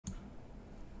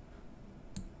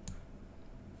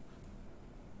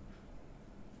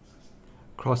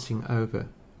crossing over,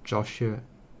 Joshua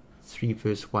 3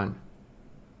 verse 1.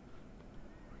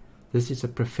 This is a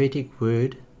prophetic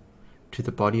word to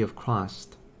the body of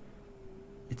Christ.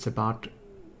 It's about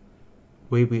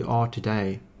where we are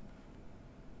today,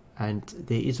 and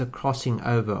there is a crossing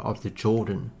over of the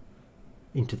Jordan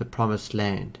into the promised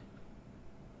land.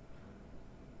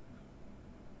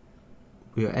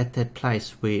 We are at that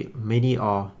place where many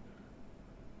are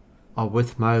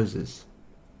with Moses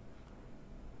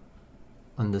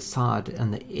on the side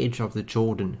and the edge of the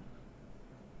Jordan,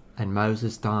 and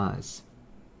Moses dies.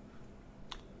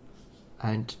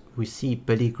 And we see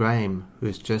Billy Graham, who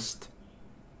has just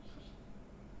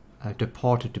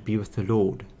departed to be with the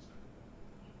Lord.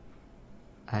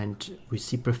 And we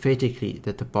see prophetically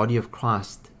that the body of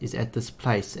Christ is at this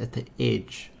place, at the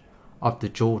edge of the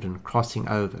Jordan, crossing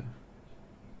over.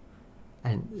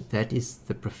 And that is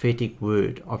the prophetic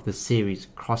word of the series,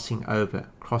 crossing over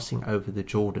the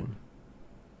Jordan.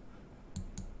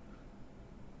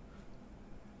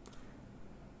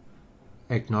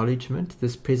 Acknowledgement: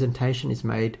 this presentation is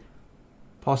made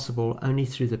possible only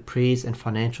through the prayers and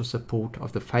financial support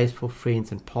of the faithful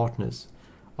friends and partners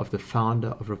of the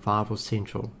founder of Revival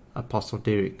Central, Apostle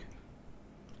Derek.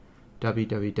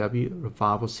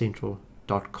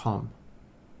 www.revivalcentral.com.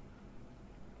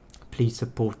 Please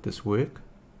support this work,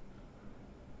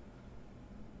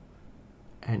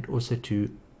 and also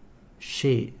to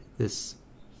share this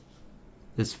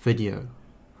video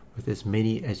with as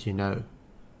many as you know,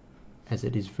 as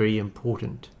it is very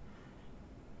important.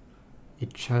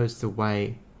 It shows the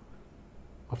way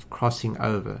of crossing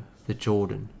over the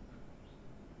Jordan,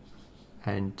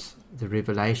 and the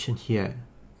revelation here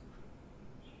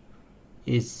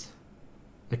is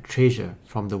a treasure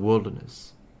from the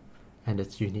wilderness, and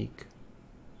it's unique.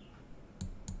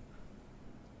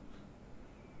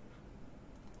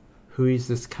 Who is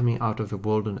this coming out of the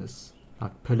wilderness,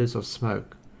 like pillars of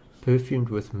smoke, perfumed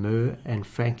with myrrh and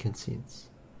frankincense,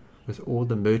 with all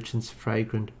the merchants'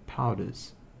 fragrant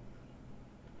powders?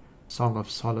 Song of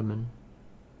Solomon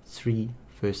 3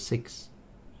 verse 6.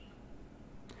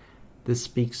 This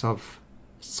speaks of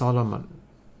Solomon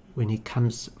when he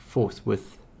comes forth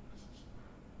with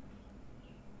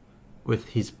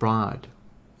his bride.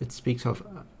 It speaks of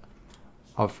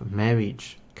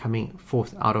marriage coming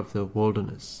forth out of the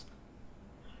wilderness,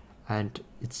 and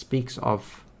it speaks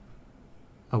of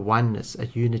a oneness, a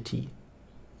unity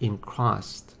in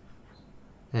Christ.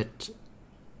 That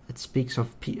it speaks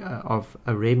of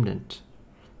a remnant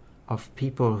of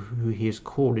people who he has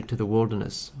called into the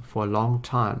wilderness for a long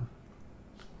time,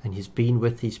 and he's been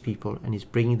with these people, and he's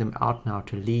bringing them out now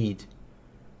to lead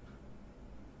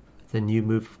the new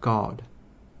move of God,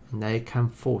 and they come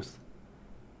forth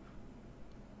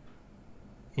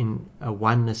in a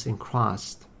oneness in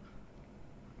Christ.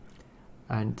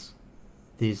 And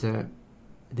there's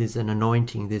an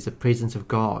anointing, there's a presence of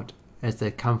God as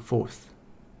they come forth.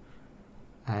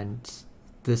 And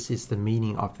this is the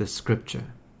meaning of the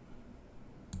scripture.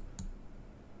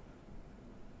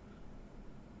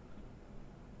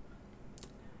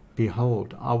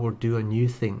 Behold, I will do a new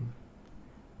thing.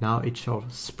 Now it shall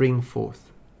spring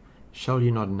forth. Shall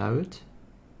you not know it?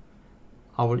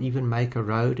 I will even make a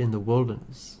road in the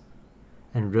wilderness,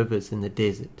 and rivers in the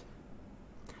desert.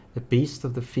 The beasts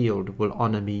of the field will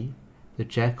honor me, the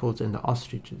jackals and the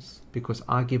ostriches, because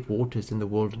I give waters in the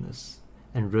wilderness,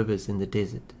 and rivers in the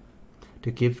desert,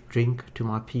 to give drink to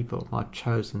my people, my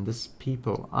chosen, this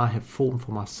people I have formed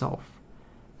for myself.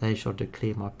 They shall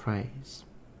declare my praise.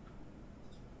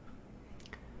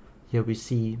 Here we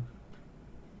see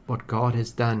what God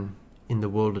has done in the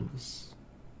wilderness.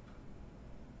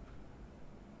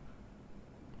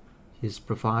 He has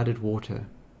provided water.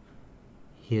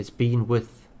 He has been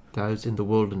with those in the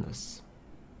wilderness.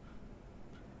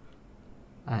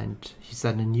 And he's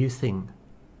done a new thing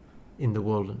in the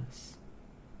wilderness.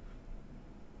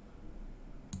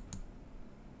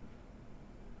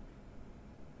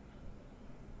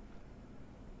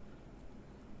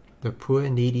 The poor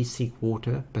and needy seek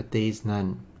water, but there is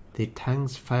none. Their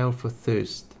tongues fail for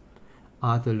thirst.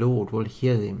 I, the Lord, will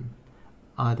hear them.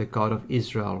 I, the God of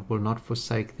Israel, will not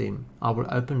forsake them. I will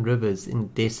open rivers in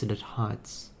desolate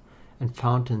heights, and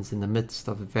fountains in the midst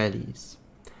of the valleys.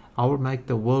 I will make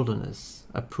the wilderness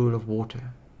a pool of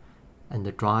water, and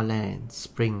the dry land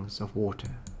springs of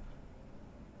water.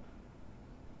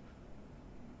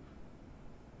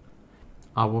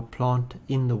 I will plant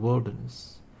in the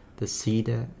wilderness the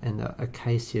cedar and the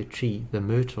acacia tree, the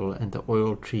myrtle and the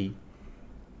oil tree.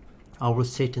 I will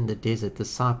set in the desert the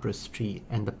cypress tree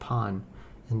and the pine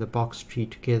and the box tree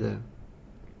together,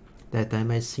 that they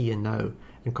may see and know,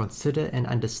 and consider and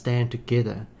understand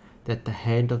together that the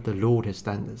hand of the Lord has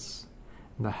done this,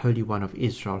 and the Holy One of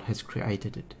Israel has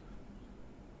created it.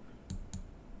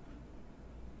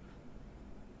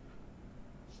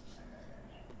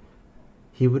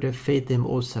 He would have fed them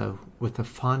also with the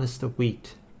finest of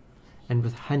wheat, and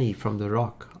with honey from the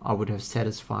rock I would have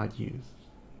satisfied you.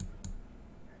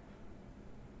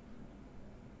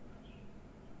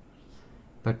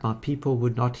 But my people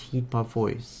would not heed my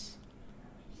voice,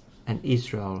 and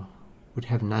Israel would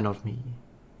have none of me.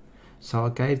 So I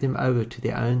gave them over to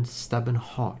their own stubborn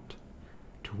heart,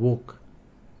 to walk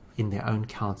in their own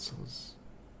counsels.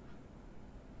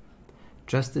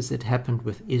 Just as it happened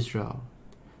with Israel,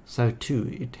 so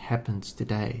too it happens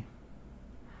today.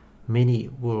 Many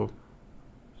will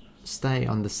stay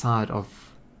on the side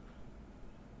of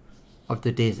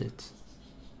the desert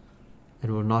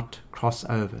and will not cross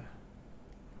over.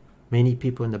 Many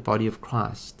people in the body of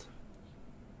Christ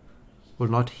will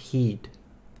not heed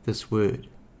this word.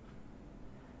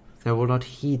 They will not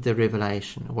heed the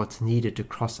revelation of what's needed to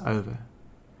cross over,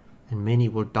 and many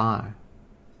will die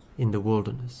in the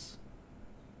wilderness.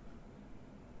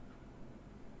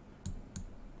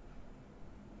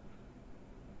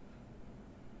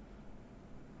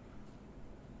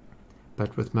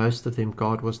 But with most of them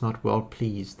God was not well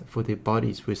pleased, for their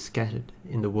bodies were scattered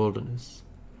in the wilderness.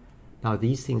 Now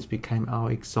these things became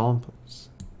our examples.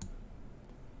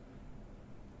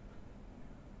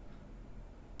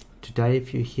 Today,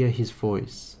 if you hear his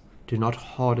voice, do not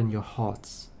harden your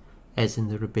hearts as in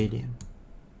the rebellion.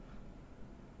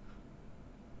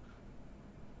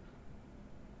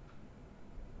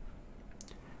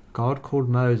 God called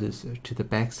Moses to the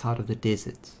backside of the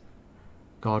desert.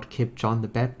 God kept John the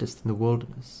Baptist in the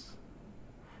wilderness.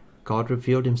 God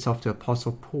revealed himself to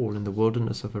Apostle Paul in the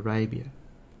wilderness of Arabia.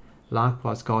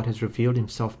 Likewise, God has revealed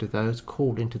himself to those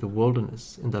called into the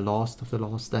wilderness in the last of the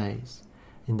last days,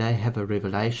 and they have a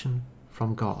revelation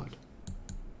from God.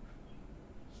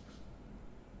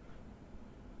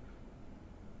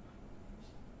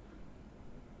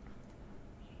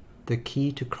 The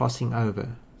key to crossing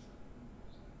over: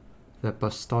 the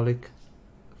apostolic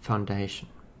foundation,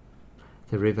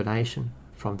 the revelation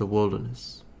from the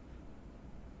wilderness.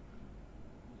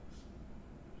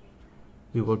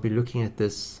 We will be looking at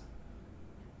this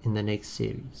in the next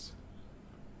series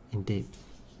in depth.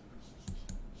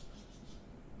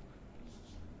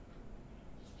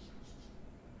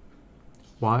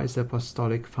 Why is the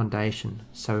apostolic foundation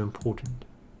so important?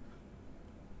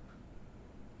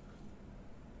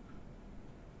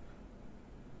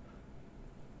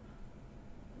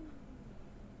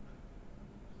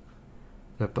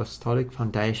 The apostolic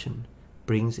foundation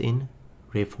brings in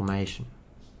reformation.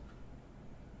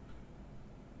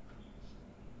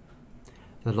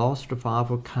 The last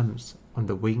revival comes on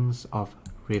the wings of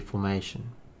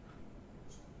reformation.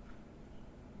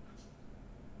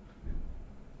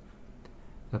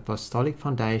 The apostolic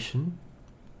foundation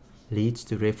leads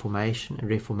to reformation, and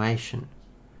reformation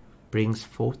brings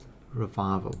forth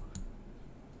revival.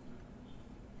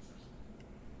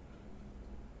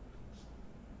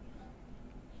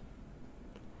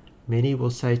 Many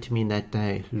will say to me in that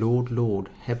day, Lord, Lord,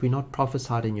 have we not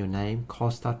prophesied in your name,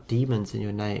 cast out demons in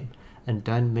your name, and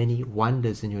done many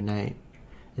wonders in your name?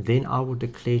 And then I will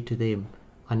declare to them,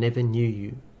 I never knew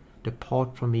you.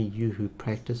 Depart from me, you who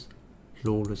practice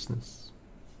lawlessness.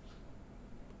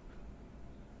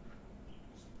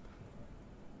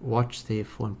 Watch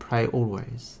therefore and pray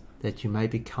always, that you may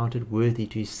be counted worthy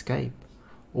to escape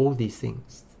all these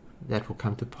things that will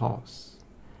come to pass,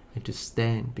 and to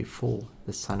stand before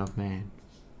the Son of Man.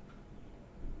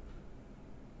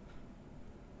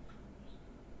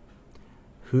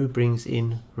 Who brings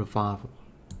in revival?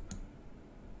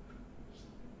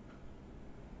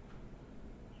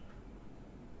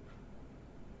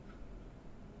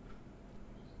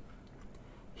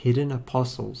 Hidden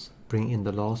apostles bring in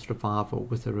the last revival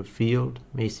with a revealed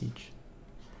message.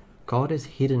 God has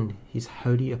hidden his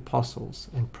holy apostles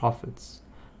and prophets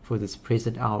for this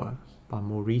present hour, by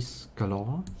Maurice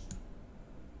Gallard.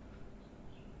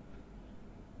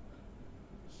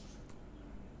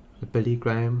 The Billy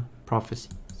Graham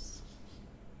prophecies.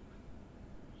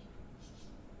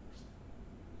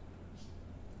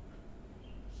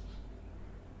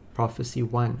 Prophecy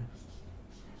 1.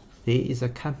 There is a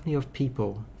company of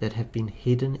people that have been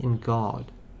hidden in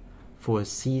God for a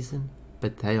season,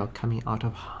 but they are coming out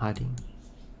of hiding.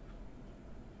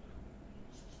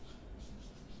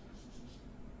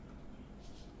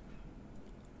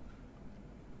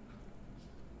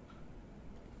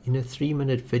 In a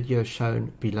 3-minute video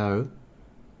shown below,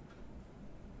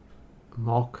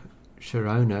 Mark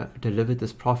Sharona delivered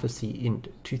this prophecy in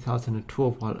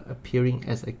 2012 while appearing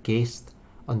as a guest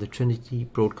on the Trinity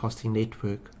Broadcasting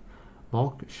Network.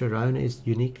 Mark Sharona is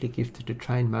uniquely gifted to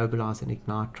train, mobilize, and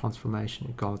ignite transformation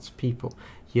in God's people.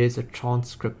 Here's a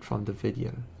transcript from the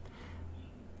video.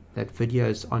 That video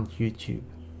is on YouTube.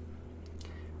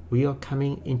 We are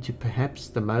coming into perhaps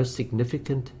the most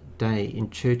significant day in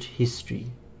church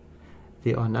history.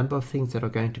 There are a number of things that are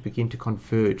going to begin to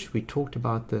converge. We talked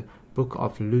about the book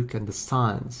of Luke and the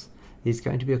signs. There's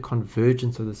going to be a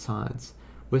convergence of the signs.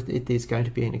 With it, there's going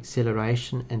to be an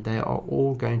acceleration, and they are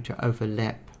all going to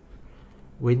overlap.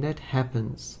 When that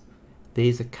happens,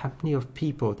 there's a company of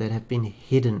people that have been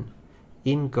hidden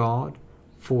in God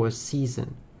for a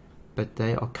season, but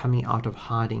they are coming out of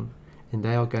hiding, and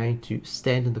they are going to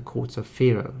stand in the courts of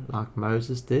Pharaoh like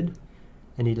Moses did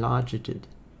and Elijah did.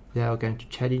 They are going to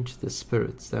challenge the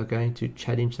spirits. They are going to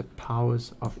challenge the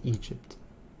powers of Egypt.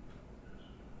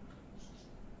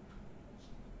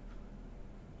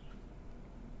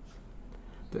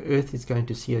 The earth is going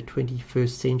to see a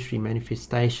 21st century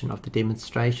manifestation of the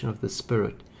demonstration of the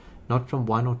Spirit, not from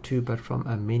one or two, but from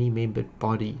a many-membered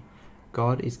body.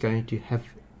 God is going to have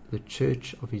the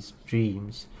church of His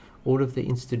dreams. All of the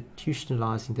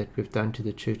institutionalizing that we've done to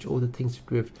the church, all the things that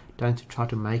we've done to try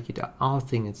to make it our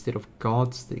thing instead of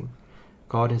God's thing.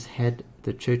 God has had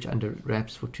the church under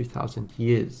wraps for 2,000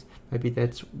 years. Maybe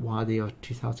that's why there are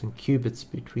 2,000 cubits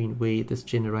between where this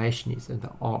generation is and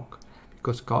the ark.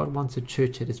 Because God wants a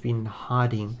church that has been in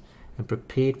hiding and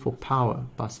prepared for power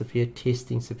by severe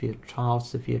testing, severe trials,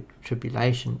 severe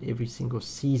tribulation every single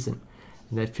season.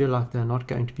 And they feel like they're not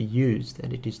going to be used,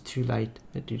 and it is too late,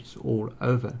 that it is all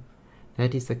over.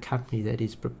 That is the company that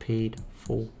is prepared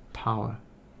for power.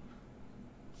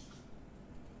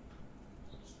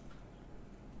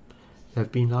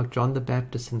 They've been like John the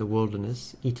Baptist in the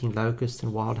wilderness, eating locusts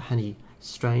and wild honey,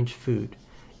 strange food.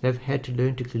 They've had to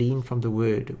learn to glean from the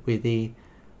word,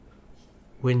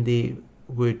 when they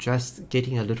were just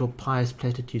getting a little pious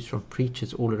platitudes from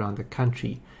preachers all around the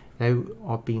country. They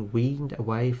are being weaned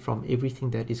away from everything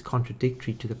that is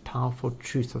contradictory to the powerful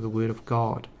truth of the Word of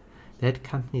God. That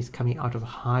company is coming out of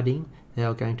hiding. They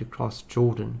are going to cross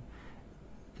Jordan.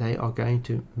 They are going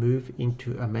to move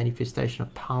into a manifestation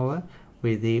of power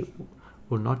where there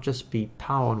will not just be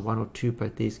power on one or two,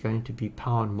 but there's going to be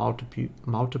power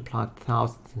multiplied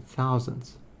thousands and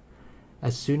thousands.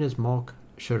 As soon as Mark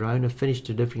Sharona finished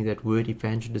delivering that word,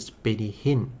 evangelist Benny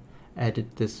Hinn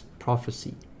added this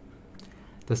prophecy.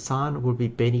 The sign will be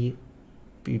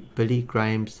Billy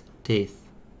Graham's death.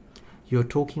 You're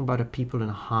talking about a people in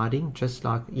hiding, just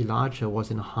like Elijah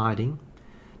was in hiding.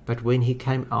 But when he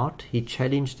came out, he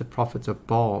challenged the prophets of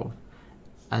Baal.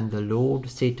 And the Lord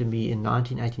said to me in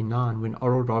 1989, when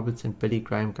Oral Roberts and Billy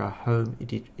Graham go home,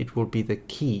 it will be the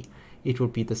key. It will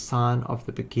be the sign of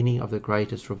the beginning of the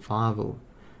greatest revival.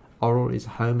 Oral is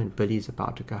home and Billy is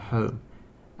about to go home.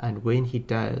 And when he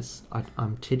does,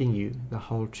 I'm telling you, the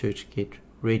whole church get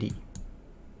ready.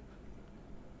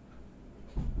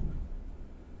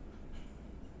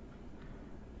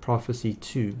 Prophecy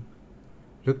 2.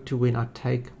 Look to when I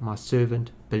take my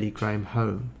servant Billy Graham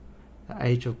home. The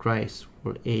age of grace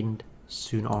will end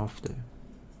soon after.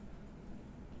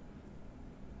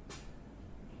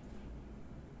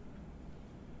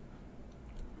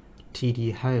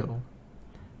 T.D. Hale.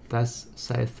 Thus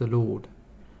saith the Lord,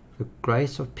 the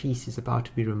grace of peace is about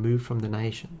to be removed from the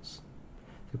nations.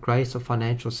 The grace of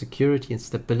financial security and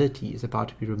stability is about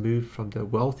to be removed from the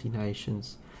wealthy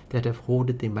nations that have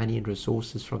hoarded their money and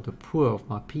resources from the poor of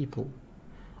my people.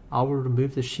 I will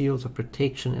remove the shields of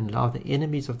protection and allow the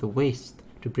enemies of the West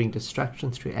to bring destruction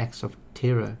through acts of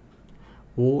terror.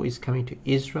 War is coming to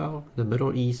Israel, the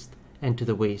Middle East, and to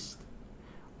the West.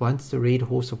 Once the red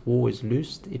horse of war is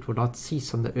loosed, it will not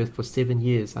cease on the earth for 7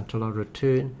 years until I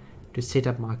return to set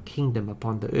up my kingdom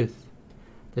upon the earth.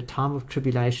 The time of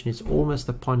tribulation is almost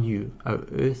upon you, O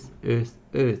earth, earth,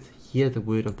 earth, hear the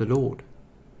word of the Lord.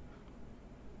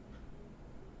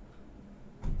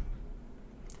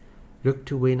 Look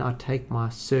to when I take my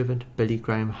servant Billy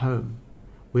Graham home.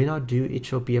 When I do, it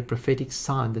shall be a prophetic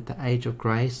sign that the age of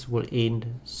grace will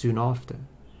end soon after.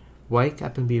 Wake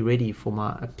up and be ready for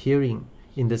my appearing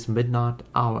in this midnight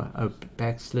hour, O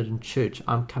backslidden church.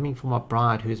 I am coming for my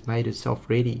bride who has made herself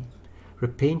ready.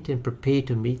 Repent and prepare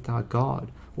to meet thy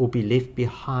God, or be left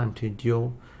behind to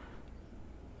endure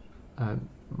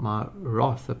my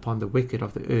wrath upon the wicked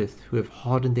of the earth, who have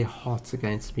hardened their hearts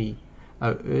against me.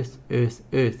 O earth, earth,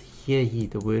 earth, hear ye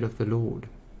the word of the Lord.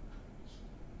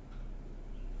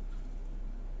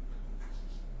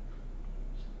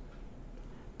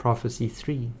 Prophecy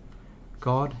 3.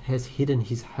 God has hidden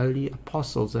his holy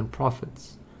apostles and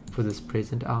prophets for this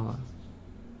present hour.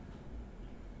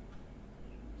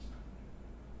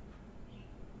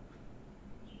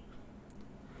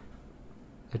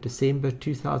 A December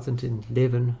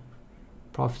 2011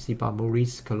 prophecy by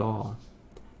Maurice Sklar.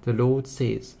 The Lord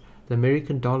says, the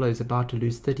American dollar is about to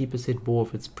lose 30% more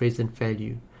of its present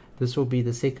value. This will be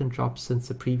the second drop since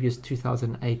the previous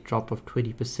 2008 drop of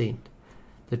 20%.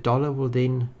 The dollar will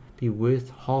then be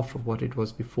worth half of what it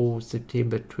was before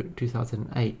September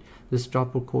 2008. This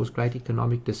drop will cause great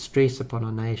economic distress upon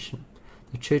our nation.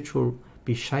 The church will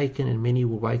be shaken and many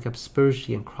will wake up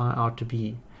spiritually and cry out to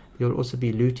be. There will also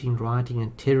be looting, rioting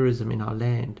and terrorism in our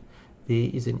land.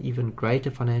 There is an even greater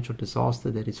financial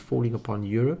disaster that is falling upon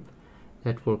Europe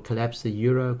that will collapse the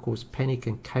euro, cause panic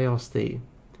and chaos there.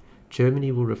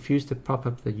 Germany will refuse to prop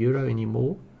up the euro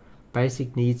anymore.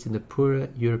 Basic needs in the poorer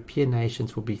European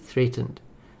nations will be threatened.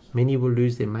 Many will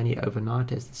lose their money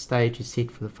overnight as the stage is set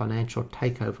for the financial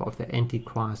takeover of the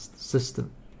Antichrist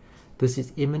system. This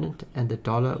is imminent and the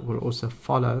dollar will also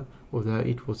follow, although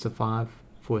it will survive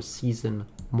for a season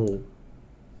more.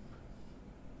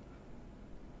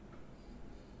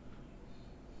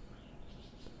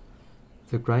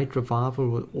 The great revival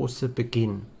will also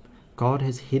begin. God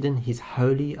has hidden his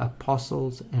holy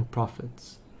apostles and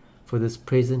prophets for this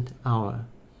present hour.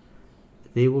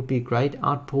 There will be great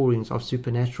outpourings of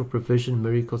supernatural provision,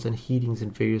 miracles and healings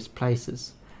in various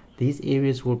places. These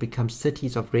areas will become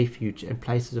cities of refuge and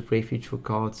places of refuge for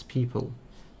God's people.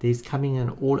 There is coming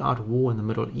an all-out war in the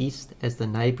Middle East as the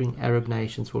neighboring Arab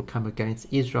nations will come against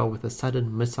Israel with a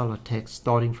sudden missile attack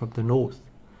starting from the north,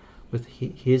 with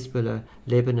Hezbollah,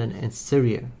 Lebanon and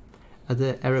Syria.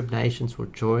 Other Arab nations will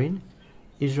join.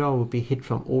 Israel will be hit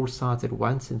from all sides at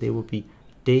once, and there will be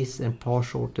deaths and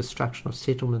partial destruction of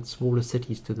settlements, smaller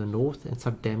cities to the north, and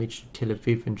some damage to Tel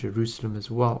Aviv and Jerusalem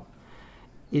as well.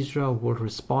 Israel will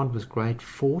respond with great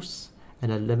force,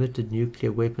 and unlimited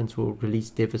nuclear weapons will release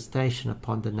devastation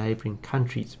upon the neighboring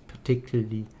countries,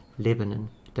 particularly Lebanon,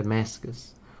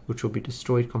 Damascus, which will be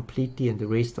destroyed completely, and the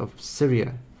rest of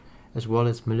Syria, as well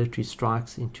as military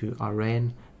strikes into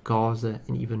Iran, Gaza,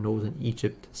 and even northern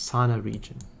Egypt, Sinai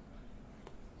region.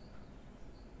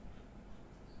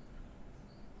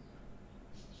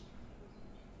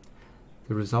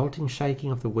 The resulting shaking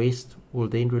of the West will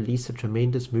then release a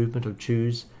tremendous movement of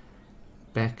Jews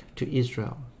back to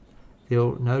Israel. There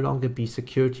will no longer be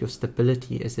security or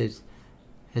stability as there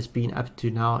has been up to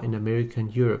now in America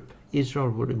and Europe. Israel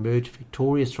will emerge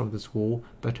victorious from this war,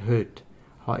 but hurt.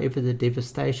 However, the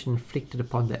devastation inflicted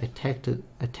upon the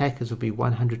attackers will be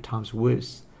 100 times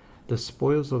worse. The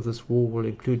spoils of this war will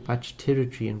include much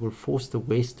territory and will force the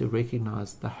West to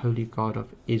recognize the Holy God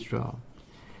of Israel.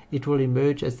 It will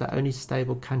emerge as the only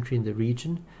stable country in the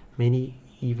region. Many,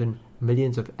 even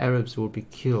millions of Arabs will be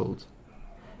killed.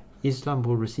 Islam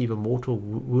will receive a mortal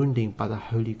wounding by the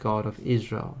Holy God of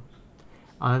Israel.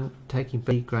 I'm taking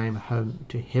Billy Graham home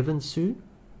to heaven soon.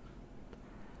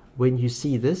 When you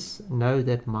see this, know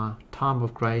that my time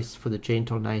of grace for the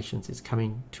Gentile nations is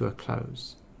coming to a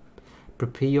close.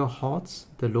 Prepare your hearts.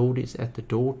 The Lord is at the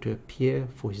door to appear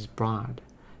for his bride,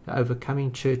 the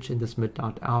overcoming church in this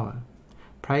midnight hour.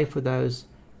 Pray for those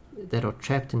that are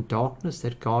trapped in darkness,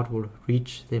 that God will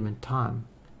reach them in time.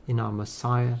 In our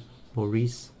Messiah,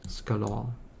 Maurice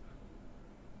Sklar.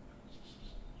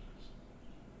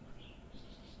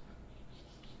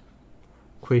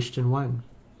 Question 1.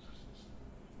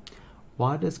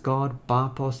 Why does God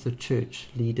bypass the church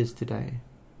leaders today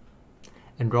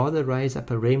and rather raise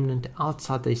up a remnant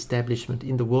outside the establishment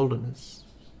in the wilderness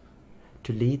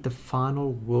to lead the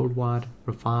final worldwide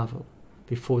revival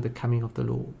before the coming of the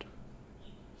Lord?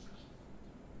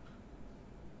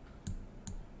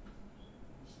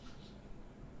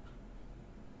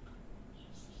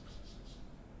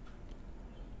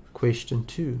 Question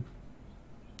 2.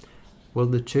 Will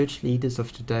the church leaders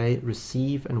of today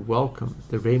receive and welcome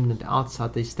the remnant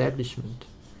outside the establishment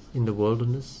in the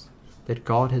wilderness that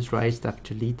God has raised up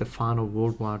to lead the final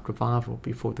worldwide revival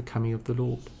before the coming of the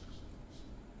Lord?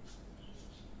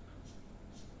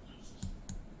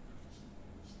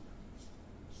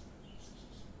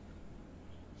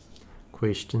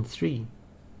 Question 3.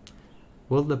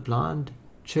 Will the blind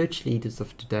church leaders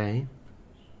of today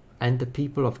and the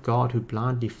people of God who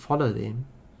blindly follow them,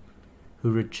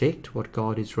 who reject what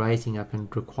God is raising up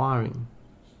and requiring,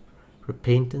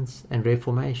 repentance and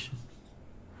reformation,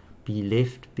 be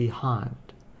left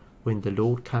behind when the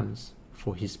Lord comes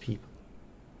for his people?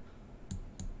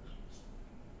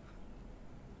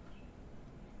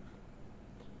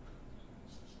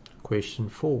 Question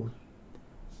 4.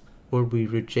 Will we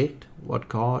reject what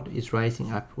God is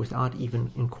raising up without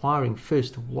even inquiring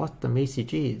first what the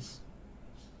message is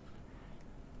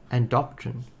and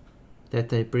doctrine that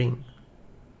they bring?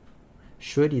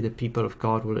 Surely the people of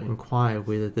God will inquire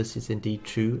whether this is indeed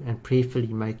true and prayerfully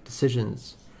make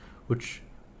decisions which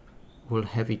will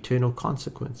have eternal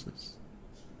consequences.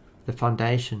 The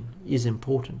foundation is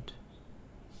important.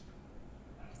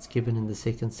 It's given in the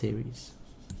second series.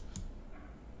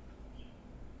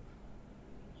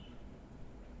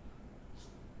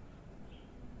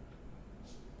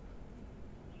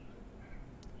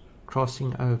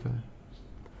 Crossing over.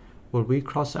 Will we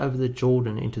cross over the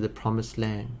Jordan into the promised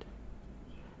land?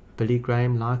 Billy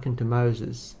Graham, likened to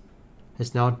Moses,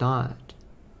 has now died,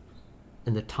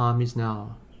 and the time is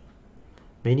now.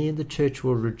 Many in the church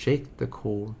will reject the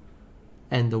call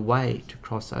and the way to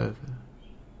cross over,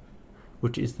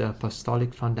 which is the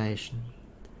apostolic foundation,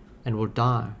 and will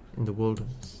die in the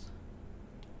wilderness.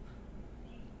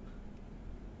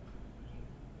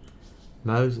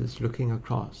 Moses looking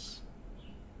across.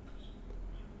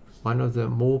 One of the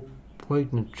more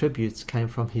poignant tributes came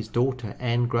from his daughter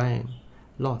Anne Graham,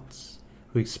 Lots,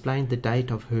 who explained the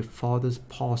date of her father's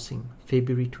passing,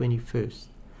 February 21st,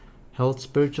 held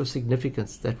spiritual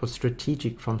significance that was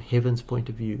strategic from heaven's point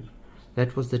of view.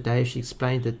 That was the day, she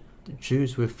explained, that the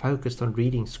Jews were focused on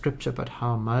reading scripture about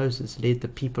how Moses led the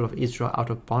people of Israel out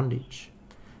of bondage,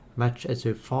 much as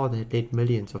her father had led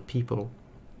millions of people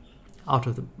out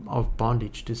of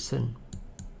bondage to sin.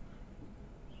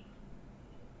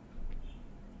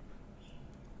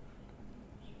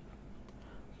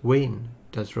 When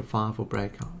does revival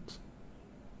break out?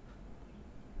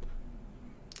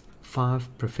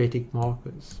 5 prophetic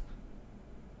markers.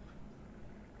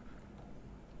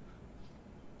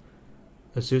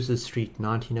 Azusa Street,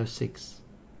 1906.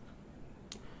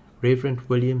 Reverend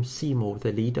William Seymour,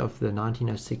 the leader of the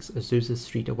 1906 Azusa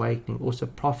Street Awakening, also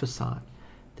prophesied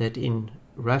that in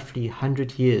roughly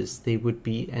 100 years there would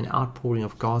be an outpouring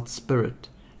of God's Spirit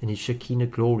and His Shekinah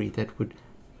glory that would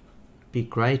be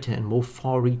greater and more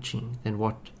far-reaching than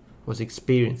what was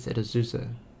experienced at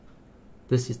Azusa.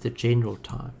 This is the general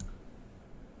time.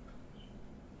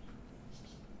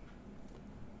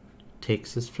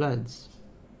 Texas floods.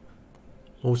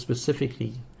 More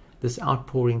specifically, this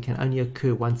outpouring can only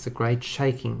occur once the great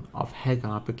shaking of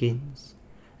Haggai begins.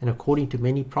 And according to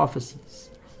many prophecies,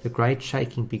 the great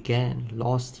shaking began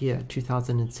last year,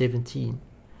 2017,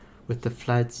 with the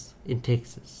floods in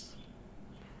Texas.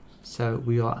 So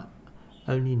we are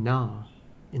only now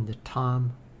in the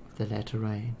time of the latter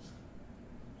rain.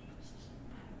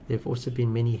 There have also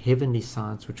been many heavenly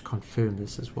signs which confirm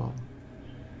this as well.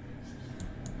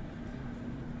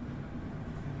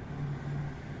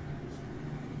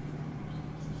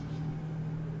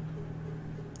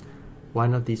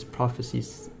 One of these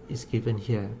prophecies is given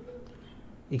here.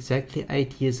 Exactly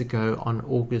 8 years ago, on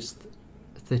August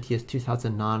 30th,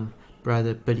 2009,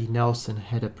 Brother Billy Nelson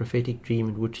had a prophetic dream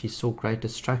in which he saw great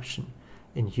destruction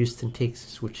in Houston,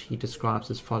 Texas, which he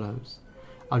describes as follows.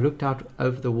 I looked out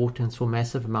over the water and saw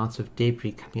massive amounts of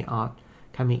debris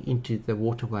coming into the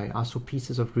waterway. I saw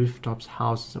pieces of rooftops,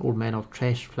 houses, and all manner of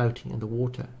trash floating in the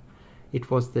water. It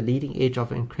was the leading edge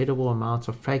of incredible amounts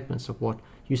of fragments of what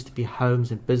used to be homes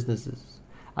and businesses.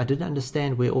 I didn't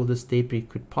understand where all this debris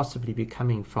could possibly be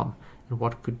coming from and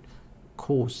what could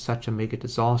cause such a mega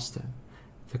disaster.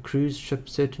 The cruise ship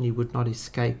certainly would not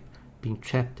escape being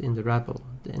trapped in the rubble,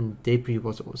 and the debris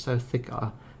was so thick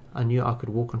I knew I could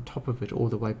walk on top of it all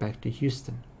the way back to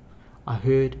Houston. I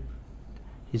heard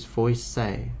his voice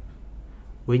say,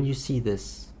 "When you see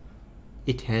this,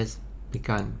 it has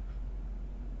begun."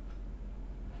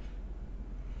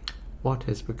 What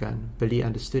has begun? Billy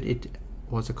understood it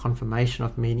was a confirmation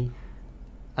of many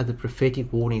other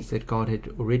prophetic warnings that God had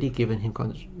already given him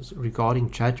regarding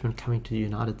judgment coming to the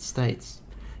United States.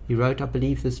 He wrote, "I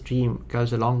believe this dream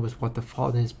goes along with what the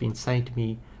Father has been saying to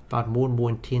me about more and more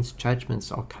intense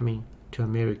judgments are coming to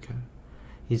America."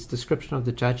 His description of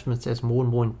the judgments as more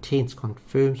and more intense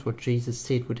confirms what Jesus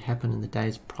said would happen in the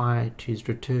days prior to his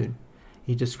return.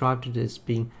 He described it as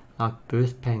being like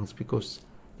birth pangs because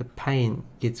the pain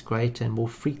gets greater and more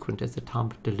frequent as the time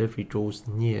of delivery draws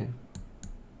near.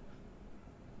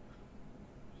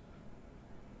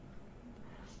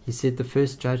 He said the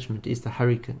first judgment is the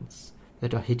hurricanes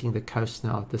that are hitting the coast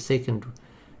now. The second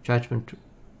judgment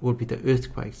will be the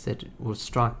earthquakes that will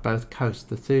strike both coasts.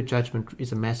 The third judgment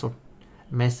is a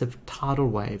massive tidal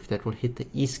wave that will hit the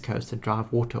east coast and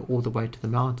drive water all the way to the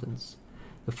mountains.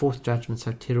 The fourth judgment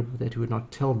so terrible that he would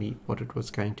not tell me what it was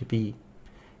going to be.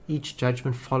 Each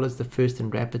judgment follows the first in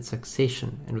rapid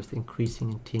succession and with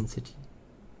increasing intensity.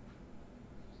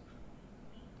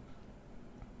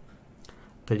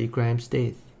 Billy Graham's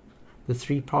death. The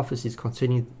 3 prophecies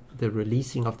concerning the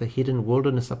releasing of the hidden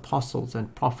wilderness apostles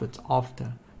and prophets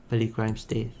after Billy Graham's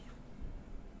death.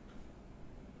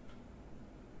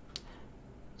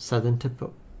 Southern tip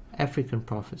African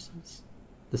prophecies.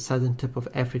 the southern tip of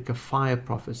Africa fire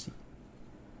prophecy.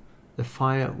 The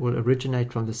fire will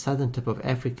originate from the southern tip of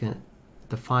Africa.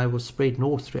 The fire will spread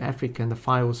north through Africa, and the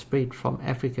fire will spread from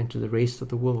Africa into the rest of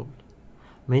the world.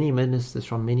 Many ministers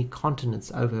from many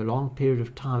continents over a long period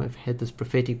of time have had this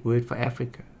prophetic word for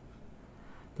Africa.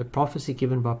 The prophecy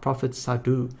given by Prophet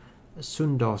Sadhu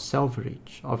Sundar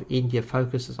Selvaraj of India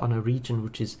focuses on a region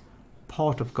which is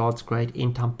part of God's great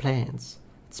end-time plans.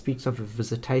 It speaks of a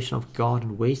visitation of God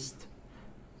in West,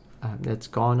 that's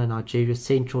Ghana, Nigeria,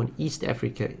 Central and East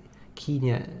Africa,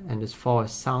 Kenya, and as far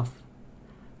as south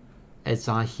as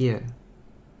Zaire.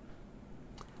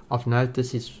 Of note,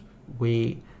 this is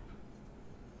where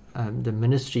the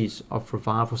ministries of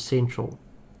Revival Central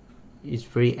is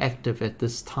very active at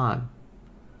this time.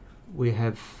 We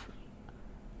have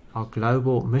our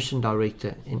global mission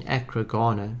director in Accra,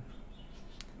 Ghana,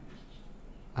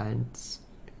 and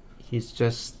he's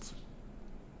just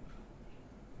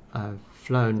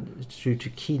flown through to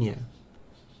Kenya,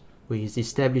 where he's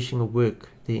establishing a work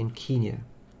there in Kenya.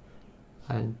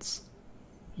 And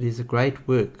there's a great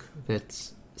work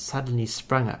that's suddenly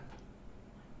sprung up,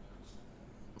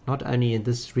 not only in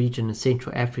this region in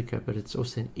Central Africa, but it's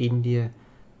also in India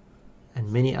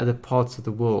and many other parts of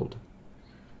the world.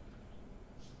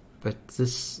 But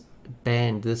this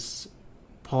band, this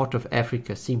part of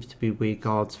Africa, seems to be where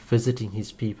God's visiting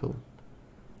his people,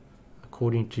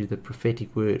 according to the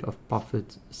prophetic word of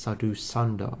Prophet Sadhu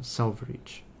Sundar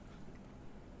Selvaraj.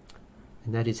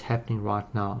 And that is happening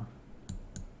right now.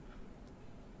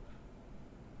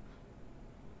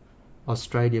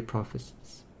 Australia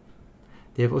prophecies.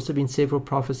 There have also been several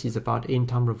prophecies about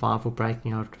end-time revival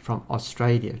breaking out from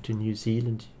Australia to New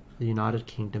Zealand, the United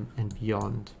Kingdom, and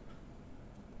beyond.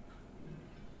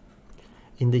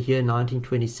 In the year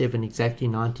 1927, exactly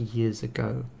 90 years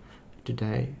ago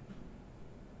today,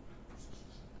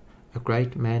 a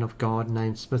great man of God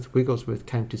named Smith Wigglesworth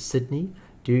came to Sydney.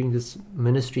 During this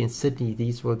ministry in Sydney,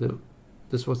 this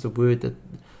was the word that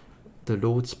the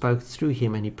Lord spoke through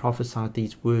him, and he prophesied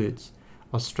these words: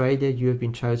 Australia, you have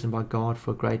been chosen by God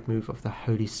for a great move of the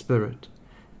Holy Spirit.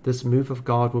 This move of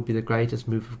God will be the greatest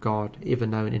move of God ever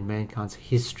known in mankind's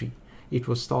history. It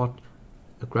will start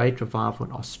a great revival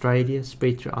in Australia,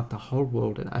 spread throughout the whole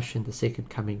world, and usher in the second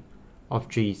coming of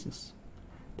Jesus.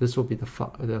 This will be the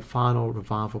final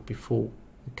revival before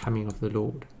the coming of the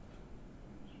Lord.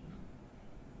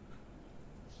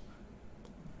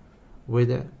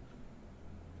 Whether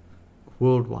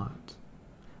worldwide,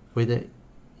 whether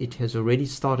it has already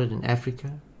started in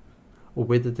Africa, or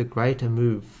whether the greater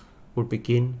move will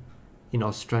begin in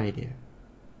Australia,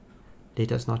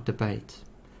 let us not debate.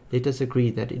 Let us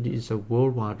agree that it is a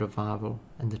worldwide revival,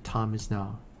 and the time is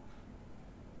now.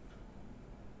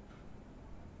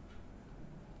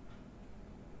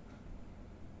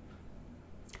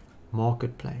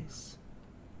 Marketplace.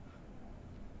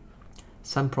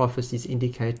 Some prophecies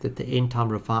indicate that the end-time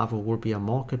revival will be a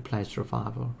marketplace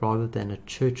revival rather than a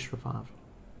church revival.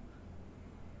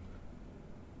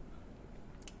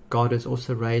 God has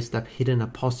also raised up hidden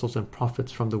apostles and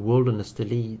prophets from the wilderness to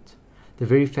lead. The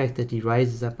very fact that he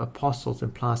raises up apostles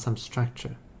implies some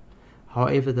structure.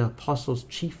 However, the apostles'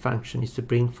 chief function is to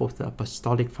bring forth the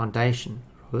apostolic foundation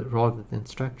rather than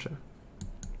structure.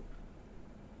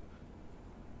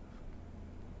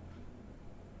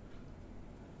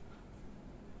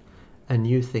 A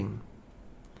new thing.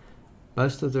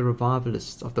 Most of the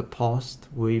revivalists of the past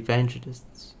were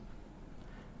evangelists.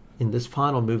 In this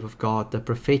final move of God, the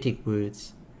prophetic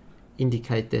words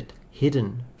indicate that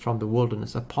hidden from the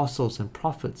wilderness, apostles and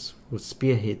prophets will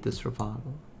spearhead this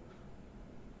revival.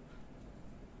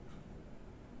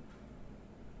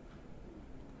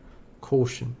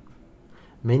 Caution.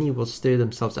 Many will stir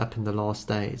themselves up in the last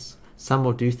days. Some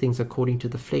will do things according to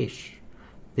the flesh.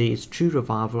 There is true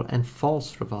revival and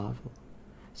false revival.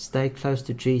 Stay close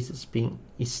to Jesus, being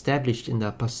established in the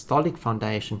apostolic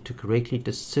foundation to correctly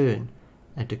discern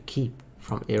and to keep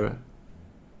from error.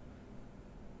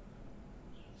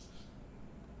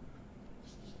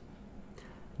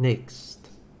 Next,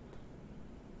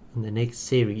 in the next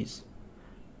series,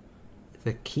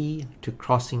 the key to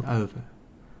crossing over.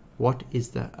 What is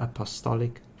the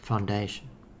apostolic foundation?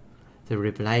 The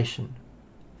revelation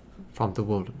from the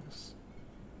wilderness.